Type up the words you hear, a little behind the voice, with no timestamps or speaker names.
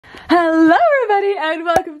Hello everybody and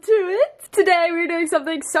welcome to it. Today we're doing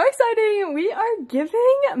something so exciting. We are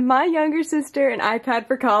giving my younger sister an iPad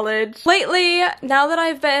for college. Lately, now that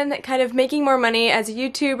I've been kind of making more money as a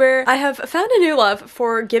YouTuber, I have found a new love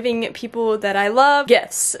for giving people that I love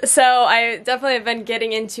gifts. So I definitely have been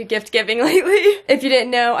getting into gift giving lately. If you didn't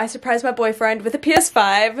know, I surprised my boyfriend with a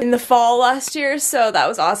PS5 in the fall last year, so that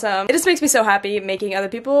was awesome. It just makes me so happy making other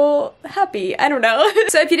people happy. I don't know.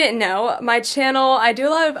 So if you didn't know, my channel, I do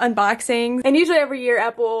a lot of unboxings, and usually every year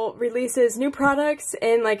Apple releases new products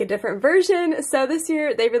in like a different version. So this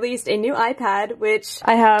year they released a new iPad, which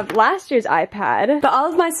I have last year's iPad, but all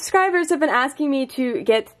of my subscribers have been asking me to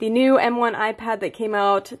get the new M1 iPad that came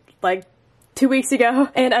out like 2 weeks ago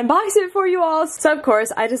and unbox it for you all. So of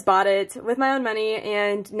course I just bought it with my own money,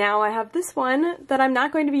 and now I have this one that I'm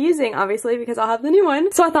not going to be using, obviously, because I'll have the new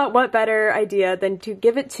one. So I thought, what better idea than to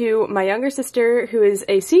give it to my younger sister, who is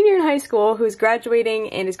a senior in high school, who is graduating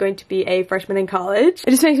and is going to be a freshman in college.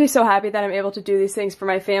 It just makes me so happy that I'm able to do these things for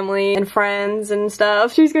my family and friends and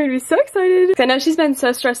stuff. She's going to be so excited. I know she's been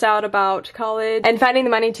so stressed out about college and finding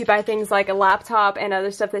the money to buy things like a laptop and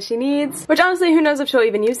other stuff that she needs, which honestly, who knows if she'll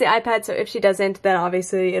even use the iPad. So if she doesn't, then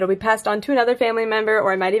obviously it'll be passed on to another family member,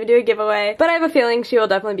 or I might even do a giveaway, but I have a feeling she will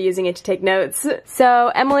definitely be using it to take notes. So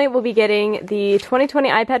Emily will be getting the 2020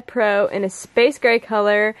 iPad Pro in a space gray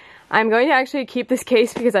color. I'm going to actually keep this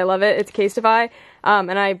case because I love it. It's Casetify.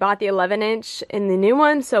 And I bought the 11-inch in the new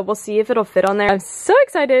one, so we'll see if it'll fit on there. I'm so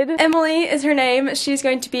excited. Emily is her name. She's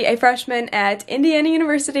going to be a freshman at Indiana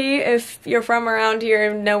University. If you're from around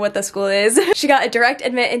here and know what the school is. She got a direct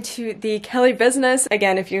admit into the Kelley business,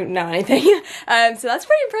 again, if you know anything. So that's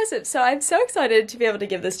pretty impressive. So I'm so excited to be able to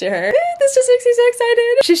give this to her. This just makes me so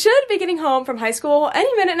excited. She should be getting home from high school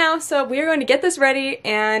any minute now, so we are going to get this ready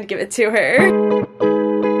and give it to her.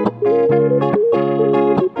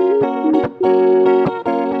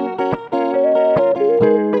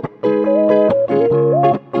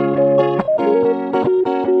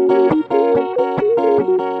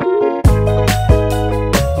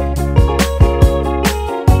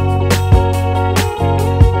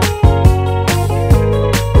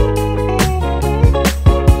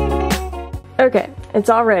 Okay, it's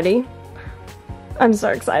all ready. I'm so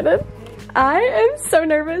excited. I am so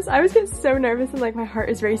nervous. I always get so nervous and like my heart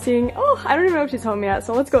is racing. Oh, I don't even know if she's home yet,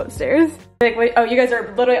 so let's go upstairs. Like, wait, oh, you guys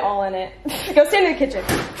are literally all in it. Go stand in the kitchen.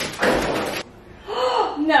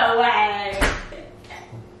 No way.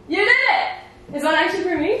 You did it! Is that actually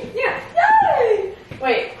for me? Yeah. Yay!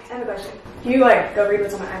 Wait, I have a question. Can you like go read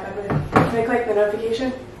what's on my iPad with it? Can I click the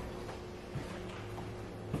notification?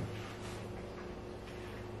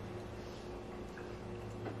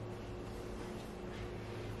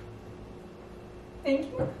 Thank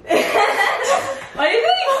you. What do you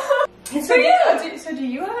think? It's for you. So do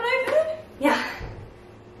you have an iPad? Yeah.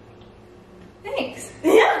 Thanks.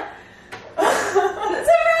 Yeah. Surprise!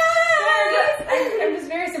 I'm just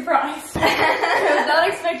very surprised. I was not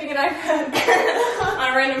expecting an iPad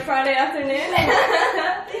on a random Friday afternoon.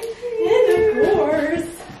 And of course.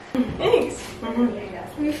 Thanks.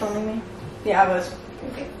 Are you filming me? Yeah, I was.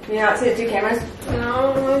 Okay. You not see the two cameras?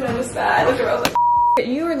 No, I noticed that. I looked around, I was like,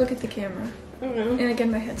 you or look at the camera. I don't know. And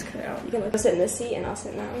again, my head's cut out. You can sit in this seat and I'll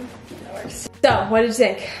sit in that one. That works. So, what did you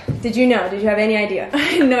think? Did you know? Did you have any idea? I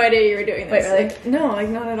had no idea you were doing this. Wait, really? Like, no, like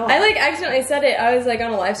not at all. I like accidentally said it. I was like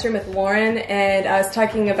on a live stream with Lauren and I was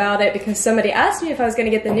talking about it because somebody asked me if I was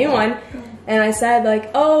gonna get the new one. And I said like,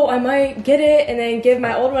 oh, I might get it and then give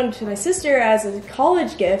my old one to my sister as a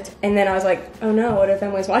college gift. And then I was like, oh no, what if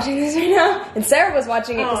Emily's watching this right now? And Sarah was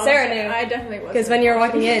watching it because Sarah knew. I definitely was. Because when you were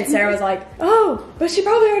walking in, Sarah was like, oh, but she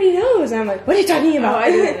probably already knows. And I'm like, what are you talking about? Oh,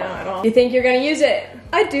 I didn't know at all. You think you're gonna use it?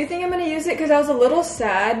 I do think I'm gonna use it because I was a little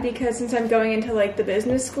sad because since I'm going into like the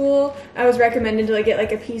business school, I was recommended to like get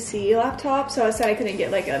like a PC laptop. So I said I couldn't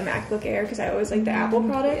get like a MacBook Air because I always like the Apple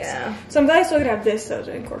products. Yeah. So I'm glad I still could have this though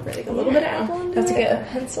to incorporate like a little bit of Apple into it. That's a good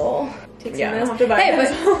pencil. Yeah, I'll have to buy hey,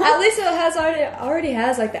 but at least it has already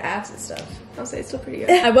has like the apps and stuff. I'll say it's still pretty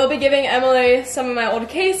good. I will be giving Emily some of my old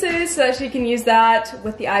cases so that she can use that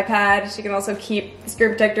with the iPad. She can also keep the screen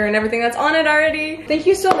protector and everything that's on it already. Thank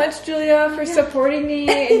you so much, Julia, for supporting me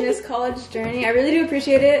in this college journey. I really do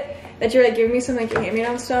appreciate it that you're like giving me some like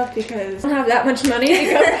hand-me-down stuff because I don't have that much money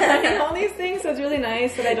to go buying all these things. So it's really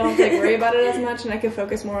nice that I don't have to like worry about it as much and I can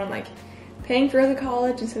focus more on like paying for the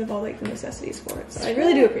college instead of all like the necessities for it. So I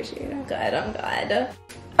really do appreciate it. I'm glad.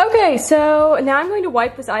 Okay, so now I'm going to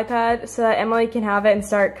wipe this iPad so that Emily can have it and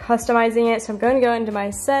start customizing it. So I'm going to go into my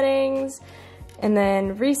settings and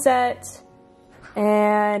then reset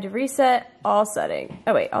and reset all settings.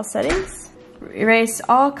 Oh wait, all settings? Erase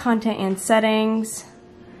all content and settings.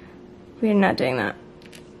 We're not doing that.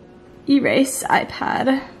 Erase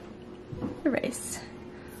iPad. Erase.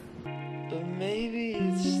 But maybe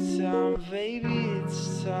it's time, baby,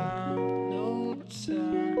 it's time, no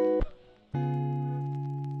time.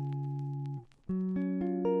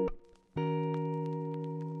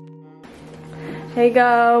 Here you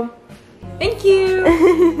go. Thank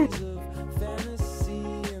you.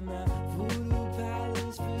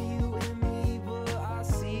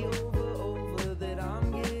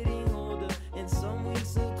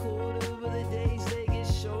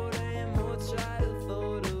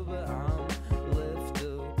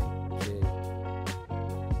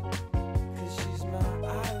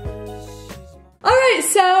 Alright,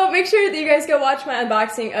 so make sure that you guys go watch my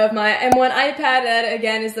unboxing of my M1 iPad. That,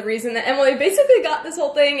 again, is the reason that Emily basically got this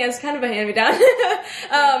whole thing as kind of a hand-me-down.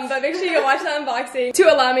 But make sure you go watch that unboxing to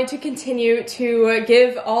allow me to continue to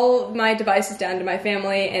give all my devices down to my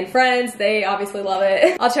family and friends. They obviously love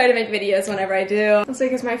it. I'll try to make videos whenever I do. It's like,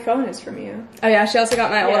 because my phone is from you. Oh yeah, she also got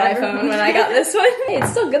my old iPhone when I got this one. Hey,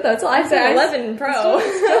 it's still good though. It's an iPhone 11 Pro.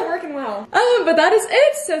 It's still working well. But that is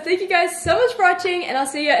it. So thank you guys so much for watching, and I'll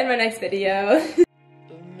see you in my next video.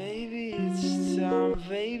 But maybe it's time,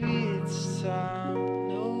 baby, it's time,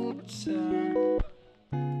 no time.